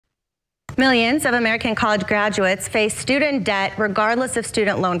Millions of American college graduates face student debt regardless of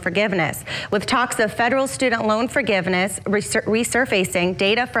student loan forgiveness. With talks of federal student loan forgiveness resurfacing,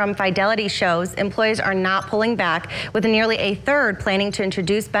 data from Fidelity shows employers are not pulling back, with nearly a third planning to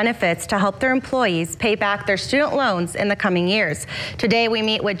introduce benefits to help their employees pay back their student loans in the coming years. Today we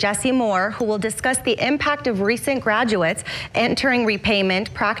meet with Jesse Moore, who will discuss the impact of recent graduates entering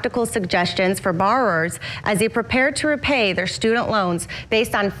repayment, practical suggestions for borrowers as they prepare to repay their student loans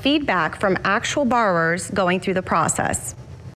based on feedback from actual borrowers going through the process.